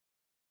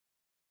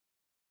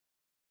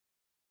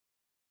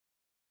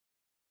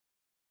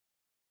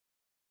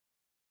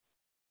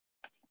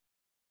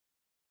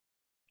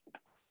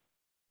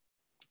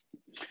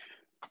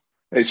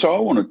Hey, so I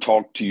want to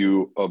talk to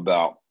you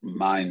about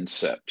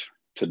mindset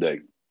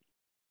today.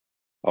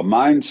 A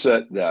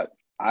mindset that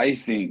I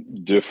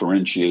think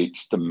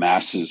differentiates the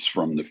masses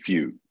from the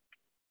few.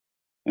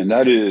 And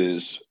that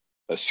is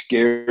a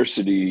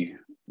scarcity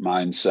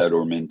mindset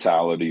or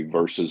mentality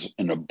versus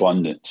an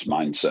abundance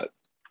mindset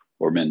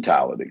or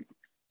mentality.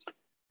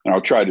 And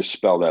I'll try to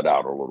spell that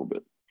out a little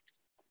bit.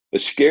 A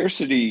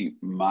scarcity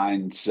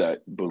mindset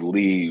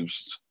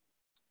believes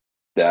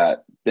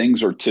that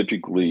things are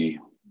typically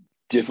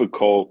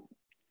difficult,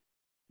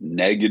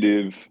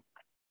 negative,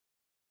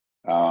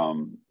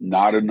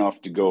 not enough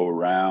to go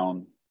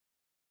around,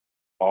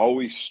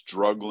 always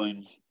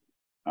struggling.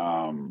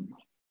 Um,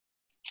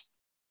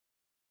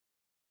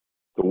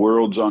 the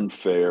world's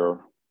unfair.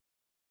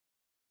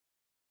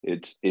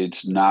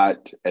 It's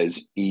not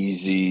as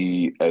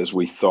easy as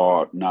we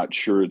thought. Not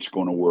sure it's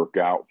going to work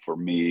out for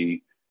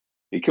me.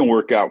 It can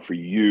work out for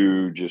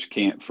you, just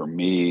can't for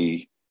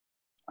me.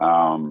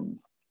 Um,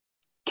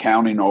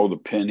 Counting all the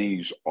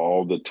pennies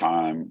all the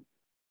time,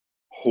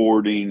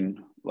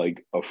 hoarding,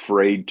 like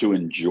afraid to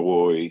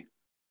enjoy.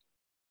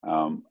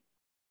 Um,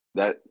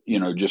 that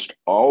just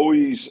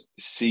always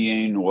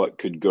seeing what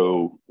could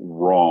go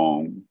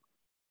wrong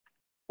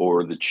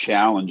or the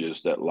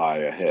challenges that lie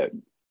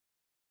ahead,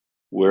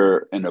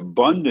 where an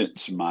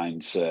abundance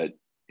mindset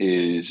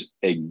is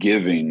a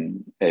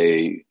giving,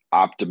 a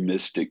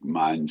optimistic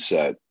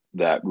mindset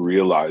that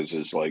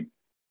realizes like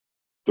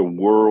the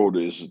world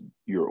is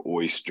your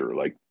oyster.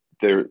 Like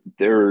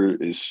there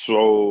is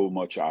so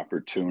much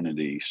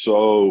opportunity,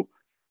 so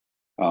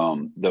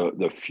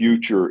the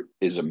future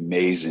is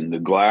amazing. The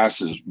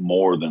glass is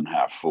more than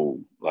half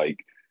full.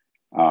 Like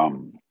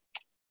um,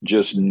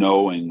 just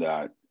knowing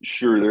that,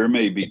 sure, there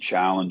may be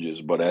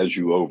challenges, but as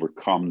you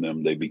overcome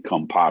them, they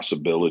become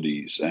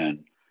possibilities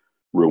and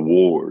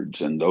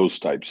rewards and those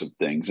types of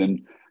things.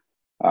 And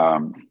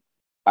um,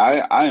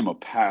 I am a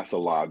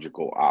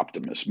pathological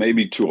optimist,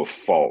 maybe to a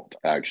fault,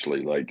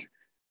 actually. Like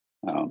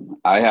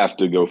I have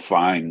to go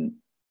find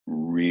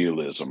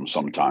realism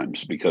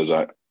sometimes because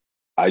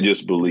I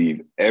just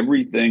believe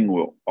everything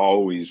will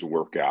always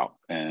work out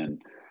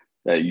and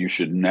that you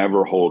should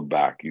never hold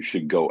back. You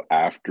should go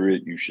after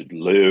it. You should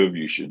live.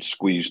 You should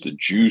squeeze the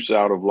juice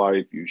out of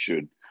life. You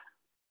should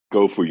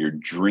go for your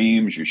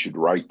dreams. You should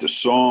write the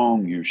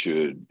song. You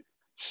should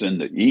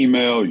send the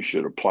email. You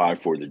should apply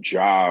for the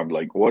job,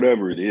 like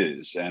whatever it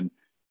is. And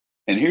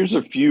here's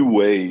a few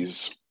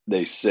ways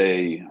they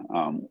say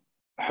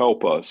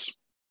help us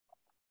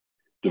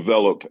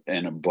develop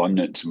an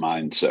abundance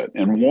mindset.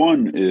 And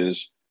one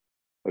is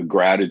a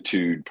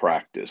gratitude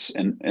practice.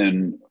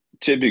 And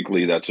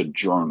typically that's a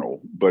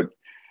journal, but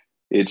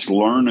it's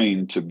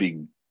learning to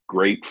be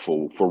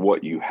grateful for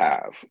what you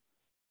have.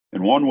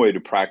 And one way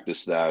to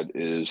practice that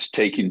is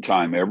taking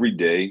time every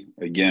day.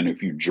 Again,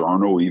 if you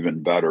journal,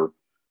 even better,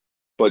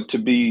 but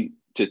to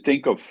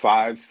think of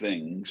five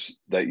things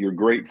that you're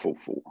grateful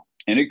for.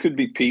 And it could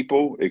be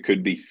people, it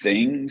could be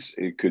things,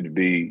 it could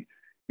be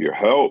your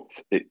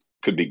health, it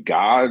could be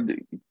God,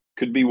 it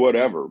could be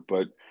whatever.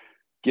 But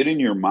getting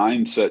your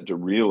mindset to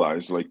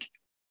realize like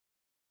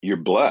you're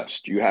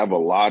blessed, you have a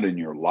lot in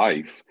your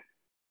life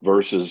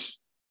versus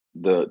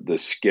the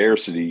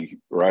scarcity,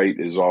 right,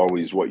 is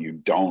always what you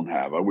don't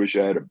have. I wish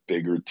I had a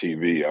bigger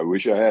TV. I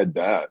wish I had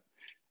that.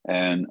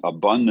 And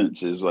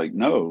abundance is like,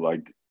 no,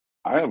 like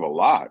I have a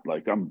lot.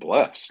 Like I'm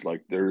blessed.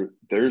 Like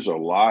there's a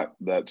lot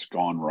that's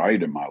gone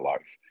right in my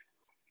life.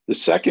 The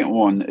second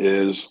one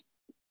is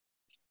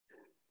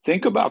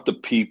think about the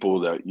people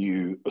that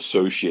you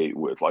associate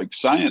with. Like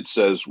science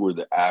says we're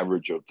the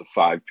average of the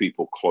five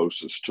people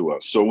closest to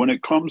us. So when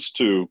it comes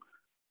to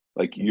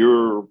like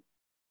your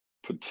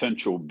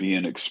potential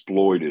being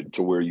exploited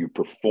to where you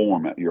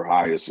perform at your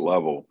highest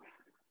level,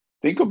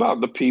 think about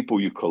the people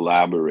you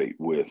collaborate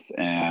with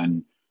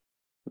and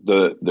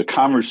the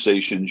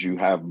conversations you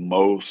have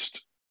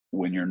most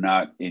when you're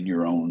not in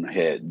your own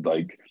head.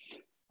 Like,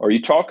 are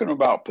you talking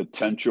about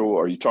potential?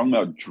 Are you talking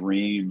about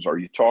dreams? Are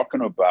you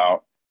talking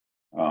about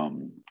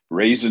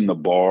raising the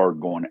bar,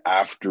 going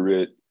after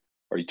it?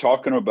 Are you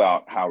talking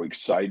about how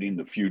exciting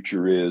the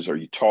future is? Are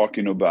you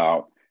talking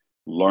about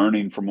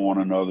learning from one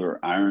another,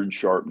 iron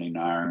sharpening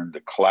iron, the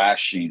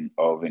clashing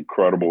of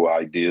incredible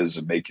ideas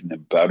and making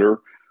them better?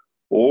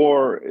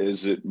 Or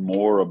is it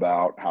more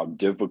about how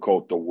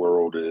difficult the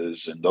world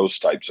is and those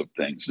types of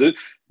things?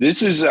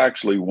 This is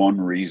actually one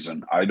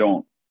reason I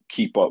don't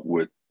keep up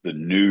with the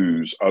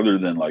news other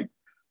than like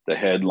the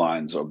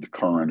headlines of the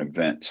current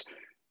events.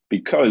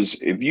 Because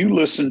if you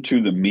listen to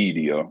the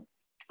media,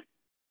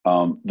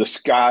 the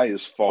sky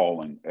is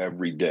falling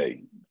every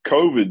day.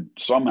 COVID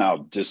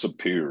somehow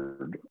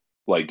disappeared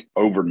like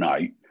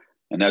overnight.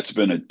 And that's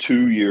been a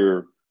 2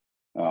 year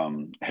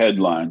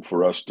headline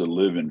for us to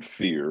live in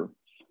fear.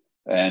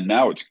 And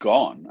now it's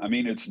gone. I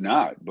mean, it's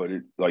not, but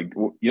it like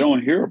you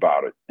don't hear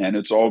about it. And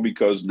it's all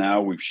because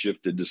now we've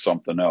shifted to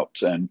something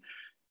else. And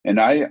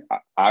I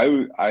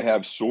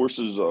have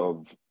sources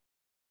of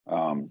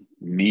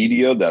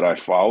media that I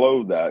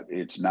follow that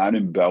it's not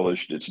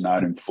embellished, it's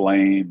not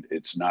inflamed,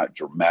 it's not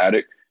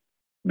dramatic.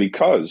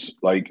 because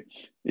like,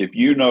 if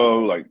you know,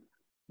 like,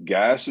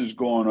 gas is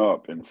going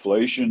up,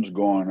 inflation's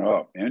going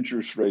up,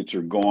 interest rates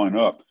are going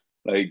up,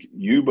 like,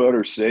 you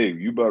better save,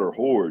 you better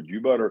hoard,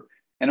 you better.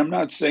 And I'm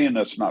not saying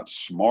that's not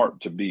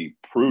smart to be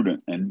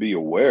prudent and be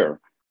aware,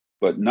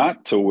 but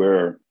not to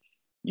where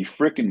you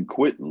freaking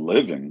quit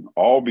living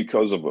all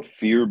because of a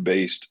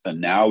fear-based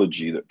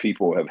analogy that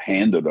people have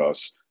handed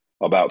us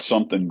about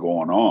something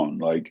going on.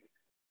 Like,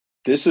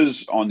 this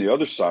is on the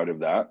other side of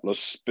that. Let's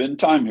spend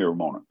time here,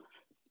 Mona.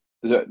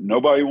 That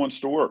nobody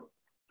wants to work,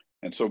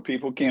 and so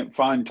people can't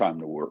find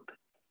time to work,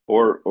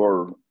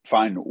 or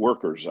find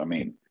workers. I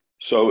mean,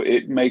 so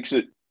it makes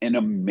it an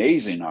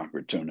amazing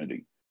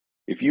opportunity.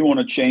 If you want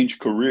to change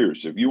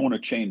careers, if you want to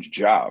change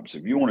jobs,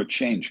 if you want to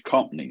change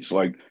companies,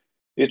 like,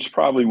 it's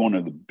probably one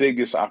of the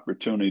biggest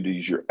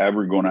opportunities you're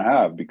ever going to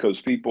have,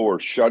 because people are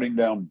shutting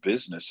down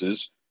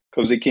businesses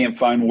because they can't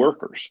find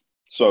workers.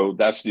 So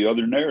that's the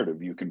other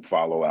narrative you can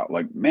follow out.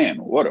 Like, man,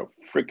 what a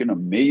freaking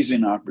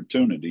amazing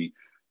opportunity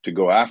to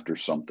go after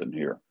something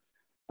here.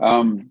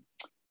 Um,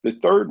 the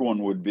third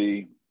one would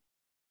be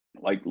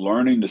like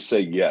learning to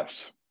say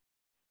yes.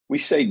 We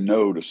say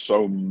no to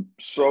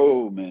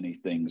so many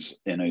things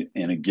in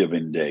a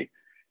given day.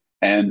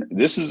 And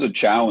this is a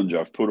challenge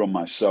I've put on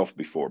myself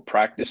before.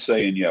 Practice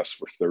saying yes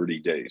for 30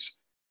 days.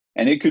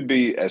 And it could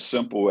be as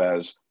simple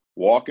as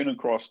walking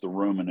across the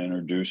room and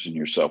introducing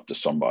yourself to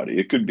somebody.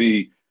 It could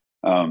be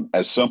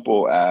as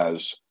simple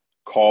as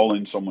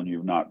calling someone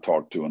you've not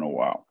talked to in a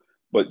while,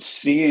 but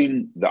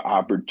seeing the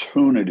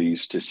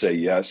opportunities to say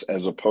yes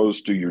as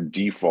opposed to your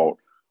default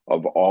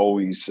of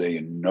always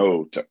saying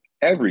no to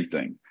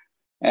everything.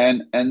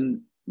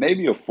 And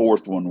maybe a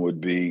fourth one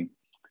would be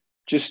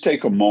just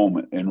take a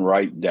moment and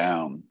write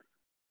down,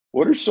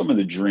 what are some of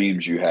the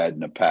dreams you had in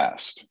the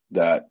past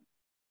that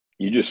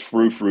you just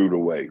fruit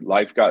away.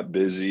 Life got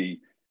busy.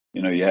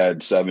 You know, you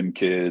had 7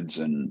 kids,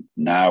 and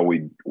now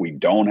we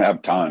don't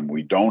have time.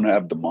 We don't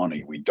have the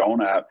money. We don't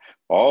have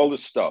all the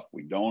stuff.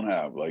 We don't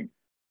have, like,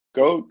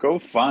 go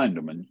find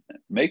them and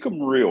make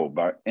them real.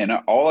 And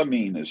all I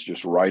mean is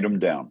just write them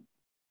down,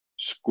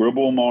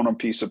 scribble them on a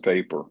piece of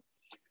paper,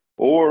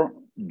 or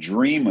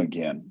dream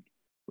again.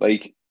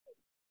 Like,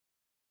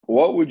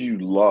 what would you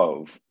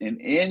love in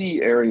any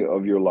area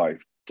of your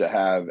life to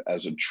have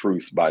as a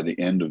truth by the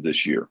end of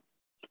this year?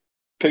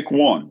 Pick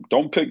one.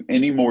 Don't pick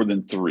any more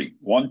than three.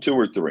 One, two,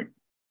 or three.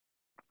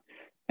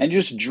 And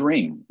just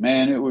dream.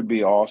 Man, it would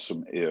be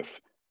awesome if,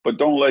 but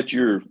don't let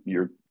your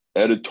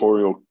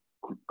editorial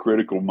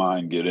critical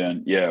mind get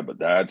in. Yeah, but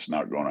that's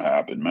not going to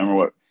happen. Remember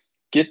what?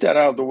 Get that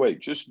out of the way.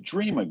 Just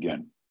dream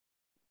again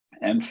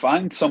and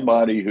find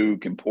somebody who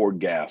can pour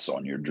gas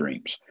on your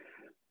dreams.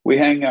 We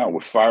hang out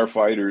with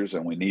firefighters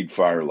and we need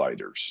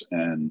firelighters.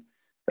 And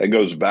that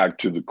goes back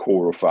to the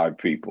core of 5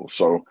 people.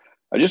 So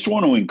I just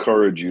want to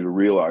encourage you to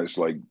realize,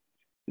 like,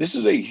 this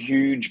is a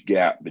huge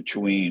gap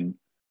between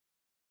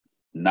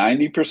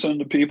 90% of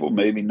the people,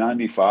 maybe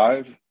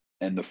 95,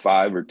 and the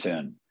 5 or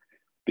 10,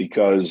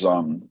 because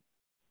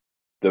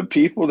the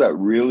people that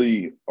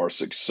really are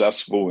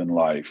successful in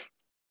life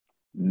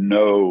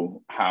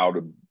know how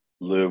to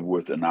live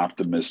with an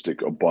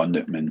optimistic,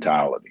 abundant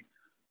mentality.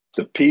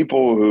 The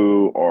people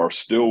who are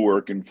still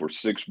working for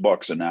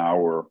 $6 an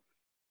hour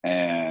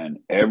and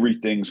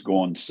everything's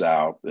going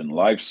south and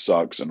life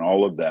sucks and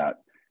all of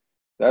that,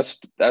 that's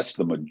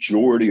the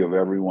majority of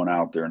everyone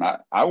out there. And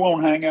I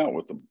won't hang out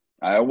with them.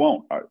 I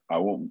won't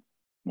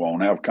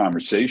have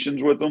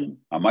conversations with them.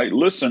 I might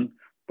listen,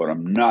 but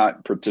I'm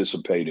not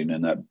participating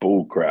in that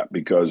bull crap,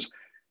 because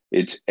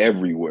it's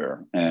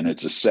everywhere and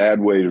it's a sad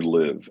way to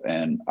live.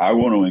 And I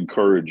want to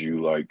encourage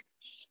you, like,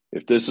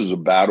 if this is a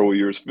battle of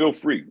yours, feel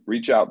free,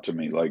 reach out to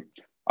me. Like,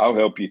 I'll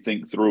help you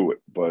think through it.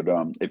 But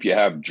if you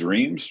have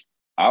dreams,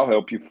 I'll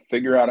help you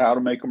figure out how to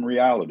make them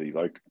reality.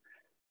 Like,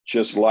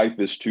 just life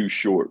is too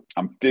short.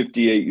 I'm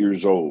 58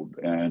 years old,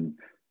 and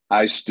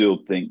I still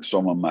think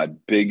some of my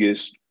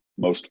biggest,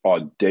 most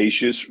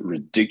audacious,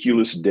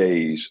 ridiculous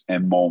days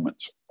and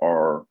moments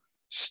are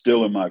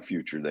still in my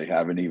future. They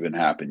haven't even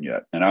happened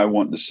yet. And I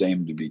want the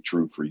same to be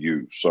true for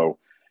you. So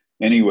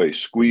anyway,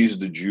 squeeze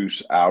the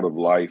juice out of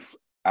life,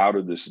 out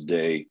of this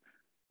day.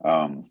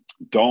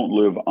 Don't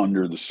live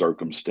under the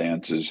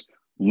circumstances.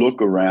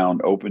 Look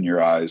around, open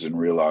your eyes, and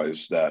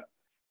realize that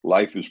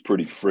life is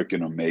pretty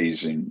freaking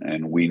amazing,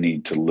 and we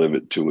need to live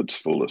it to its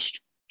fullest.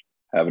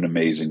 Have an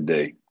amazing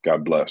day.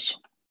 God bless.